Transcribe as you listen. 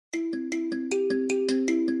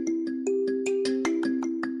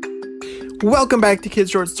Welcome back to Kids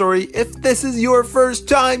Short Story. If this is your first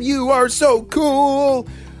time, you are so cool!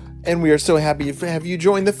 And we are so happy to have you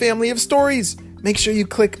join the family of stories. Make sure you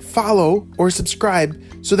click follow or subscribe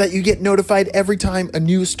so that you get notified every time a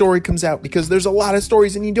new story comes out, because there's a lot of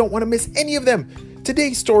stories and you don't want to miss any of them.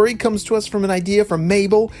 Today's story comes to us from an idea from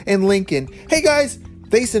Mabel and Lincoln. Hey guys!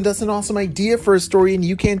 They sent us an awesome idea for a story, and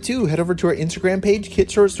you can too. Head over to our Instagram page,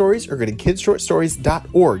 Kids Short Stories, or go to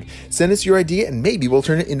kidsshortstories.org. Send us your idea, and maybe we'll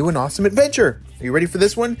turn it into an awesome adventure. Are you ready for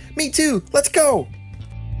this one? Me too. Let's go.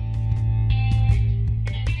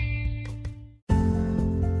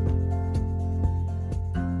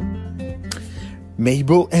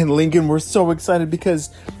 Mabel and Lincoln were so excited because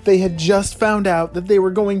they had just found out that they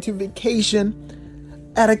were going to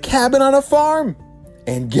vacation at a cabin on a farm.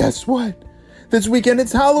 And guess what? This weekend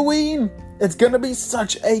it's Halloween. It's gonna be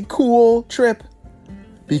such a cool trip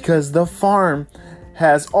because the farm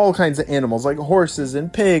has all kinds of animals like horses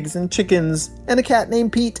and pigs and chickens and a cat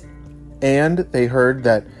named Pete. And they heard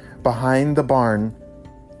that behind the barn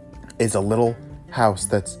is a little house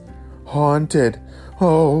that's haunted.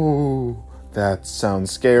 Oh, that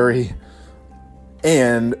sounds scary.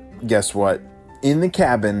 And guess what? In the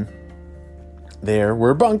cabin, there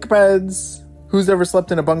were bunk beds. Who's ever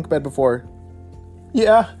slept in a bunk bed before?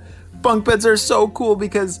 Yeah, bunk beds are so cool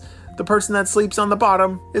because the person that sleeps on the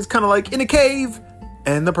bottom is kind of like in a cave,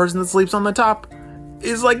 and the person that sleeps on the top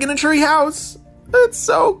is like in a tree house. That's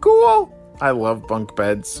so cool. I love bunk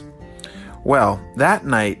beds. Well, that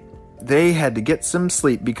night, they had to get some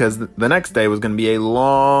sleep because the next day was going to be a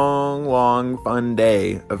long, fun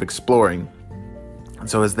day of exploring. And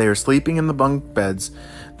so as they were sleeping in the bunk beds,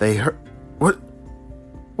 they heard... What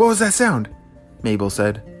was that sound? Mabel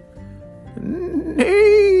said. Neighbor.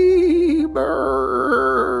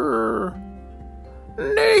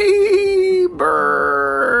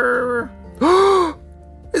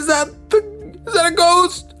 Is that a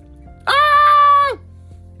ghost? Ah!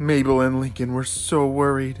 Mabel and Lincoln were so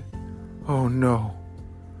worried. Oh no.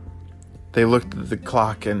 They looked at the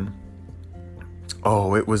clock and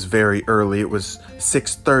it was very early. It was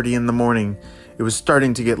 6:30 in the morning. It was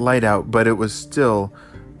starting to get light out, but it was still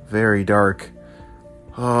very dark.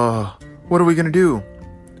 What are we gonna do?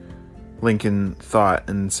 Lincoln thought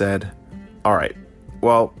and said, all right,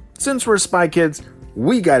 well, since we're spy kids,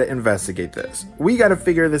 we gotta investigate this. We gotta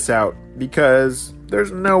figure this out because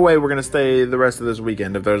there's no way we're gonna stay the rest of this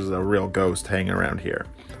weekend if there's a real ghost hanging around here.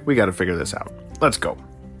 We gotta figure this out. Let's go.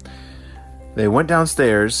 They went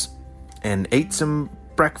downstairs and ate some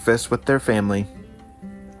breakfast with their family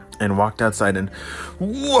and walked outside and,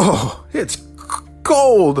 whoa, it's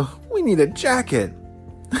cold. We need a jacket.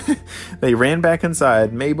 They ran back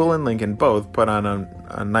inside. Mabel and Lincoln both put on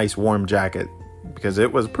a nice warm jacket because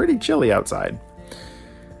it was pretty chilly outside.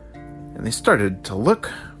 And they started to look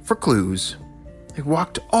for clues. They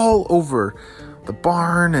walked all over the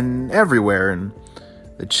barn and everywhere, and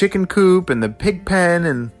the chicken coop and the pig pen,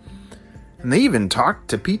 and they even talked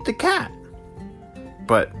to Pete the cat.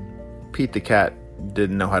 But Pete the cat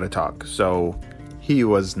didn't know how to talk, so he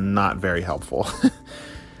was not very helpful.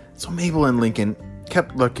 So Mabel and Lincoln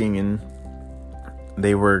kept looking, and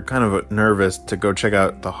they were kind of nervous to go check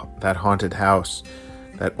out that haunted house,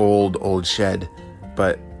 that old shed,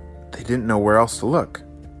 but they didn't know where else to look.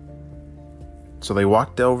 So they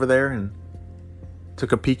walked over there and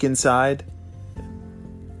took a peek inside.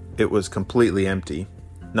 It was completely empty.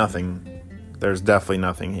 Nothing. There's definitely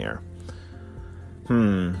nothing here.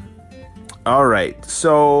 All right,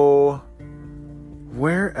 so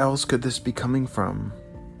where else could this be coming from?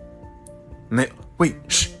 Wait,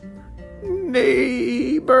 shh.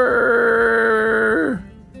 Neighbor.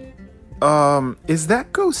 Is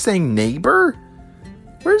that ghost saying neighbor?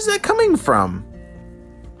 Where's that coming from?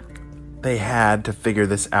 They had to figure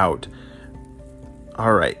this out.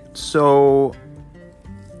 All right,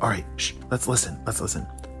 shh, let's listen.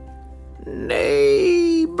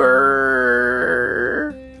 Neighbor.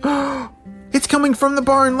 It's coming from the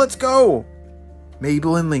barn. Let's go.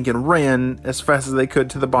 Mabel and Lincoln ran as fast as they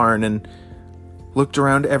could to the barn and looked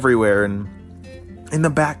around everywhere, and in the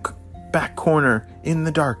back corner, in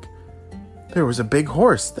the dark, there was a big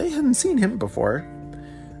horse. They hadn't seen him before.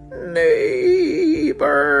 Neighbor!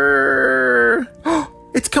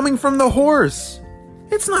 It's coming from the horse!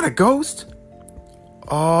 It's not a ghost!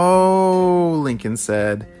 Oh, Lincoln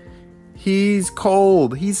said. He's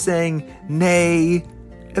cold. He's saying neigh,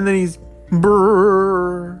 and then he's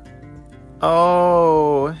brrr.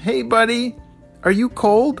 Oh, hey buddy, are you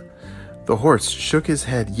cold? The horse shook his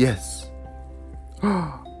head, yes.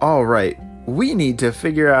 All right, we need to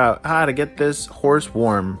figure out how to get this horse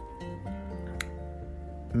warm.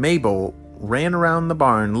 Mabel ran around the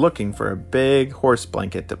barn looking for a big horse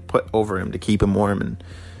blanket to put over him to keep him warm. And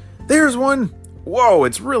there's one. Whoa,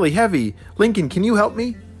 it's really heavy. Lincoln, can you help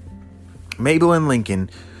me? Mabel and Lincoln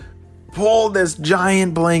pulled this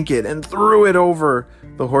giant blanket and threw it over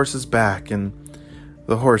the horse's back, and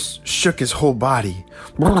the horse shook his whole body.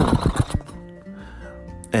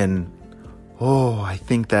 And I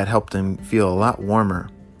think that helped him feel a lot warmer.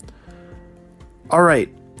 All right,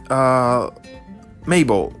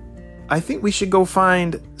 Mabel, I think we should go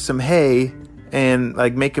find some hay and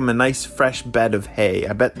make him a nice fresh bed of hay.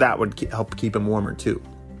 I bet that would help keep him warmer too.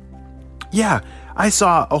 Yeah, I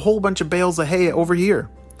saw a whole bunch of bales of hay over here.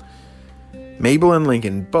 Mabel and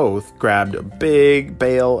Lincoln both grabbed a big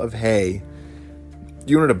bale of hay.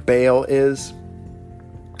 Do you know what a bale is?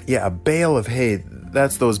 Yeah, a bale of hay.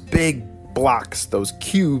 That's those big blocks, those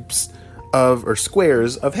cubes or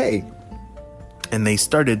squares of hay. And they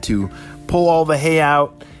started to pull all the hay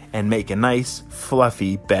out and make a nice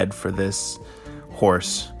fluffy bed for this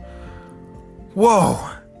horse.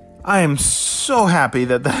 Whoa! I am so happy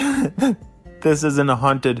that this isn't a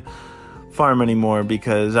haunted farm anymore,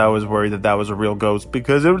 because I was worried that was a real ghost,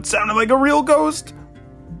 because it sounded like a real ghost.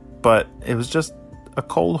 But it was just a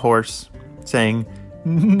cold horse saying,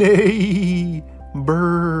 "Nay,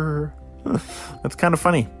 brr." That's kind of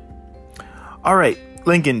funny. All right,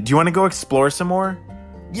 Lincoln, do you want to go explore some more?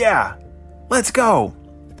 Yeah, let's go.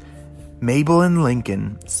 Mabel and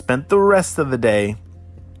Lincoln spent the rest of the day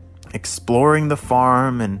exploring the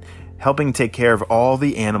farm and helping take care of all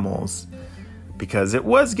the animals, because it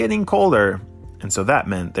was getting colder, and so that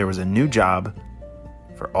meant there was a new job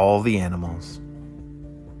for all the animals.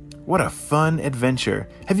 What a fun adventure.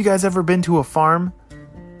 Have you guys ever been to a farm?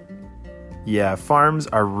 Yeah, farms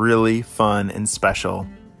are really fun and special.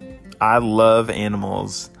 I love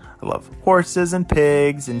animals. I love horses and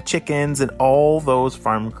pigs and chickens and all those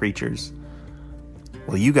farm creatures.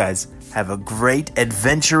 Well, you guys have a great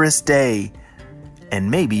adventurous day. And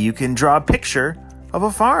maybe you can draw a picture of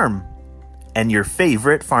a farm and your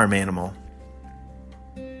favorite farm animal.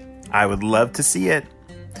 I would love to see it.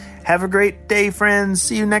 Have a great day, friends.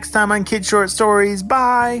 See you next time on Kid Short Stories.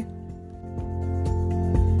 Bye.